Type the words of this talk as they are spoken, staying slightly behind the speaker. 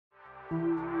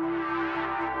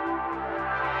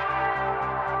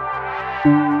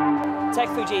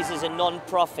Techfugees is a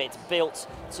non-profit built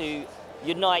to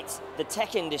unite the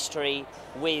tech industry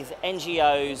with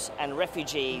NGOs and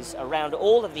refugees around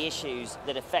all of the issues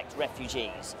that affect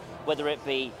refugees, whether it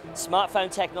be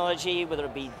smartphone technology, whether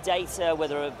it be data,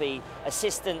 whether it be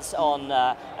assistance on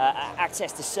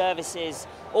access to services,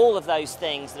 all of those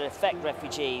things that affect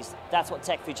refugees. That's what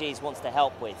Techfugees wants to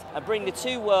help with. And bring the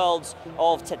two worlds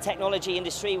of the technology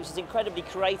industry, which is incredibly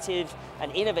creative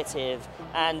and innovative,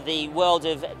 and the world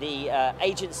of the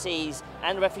agencies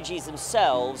and refugees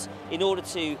themselves in order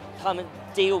to come and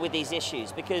deal with these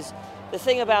issues. Because the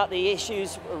thing about the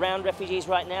issues around refugees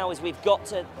right now is we've got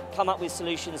to come up with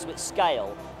solutions with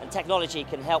scale, and technology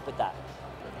can help with that.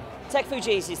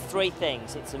 Techfugees is three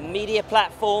things. It's a media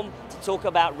platform to talk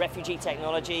about refugee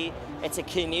technology. It's a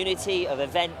community of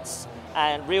events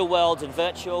and real world and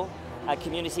virtual, a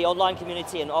community, online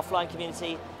community and offline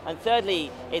community. And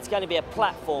thirdly, it's going to be a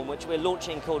platform which we're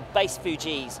launching called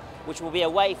Techfugees, which will be a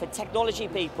way for technology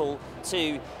people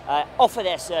to offer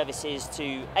their services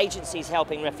to agencies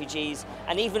helping refugees,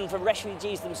 and even for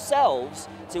refugees themselves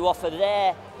to offer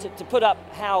to put up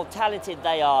how talented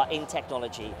they are in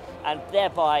technology, and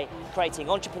thereby creating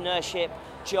entrepreneurship,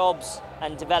 jobs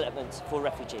and development for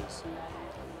refugees.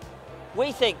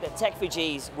 We think that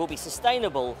Techfugees will be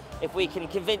sustainable if we can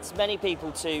convince many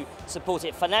people to support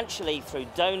it financially through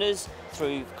donors,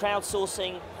 through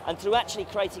crowdsourcing, and through actually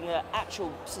creating an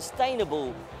actual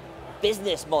sustainable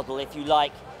business model, if you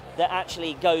like, that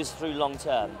actually goes through long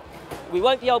term. We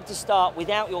won't be able to start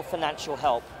without your financial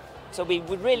help, so we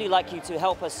would really like you to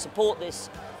help us support this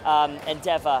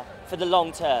endeavour for the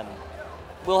long term.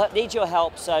 We'll need your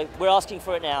help, so we're asking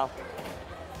for it now.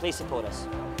 Please support us.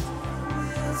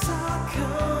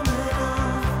 Coming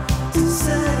off to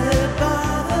set it by.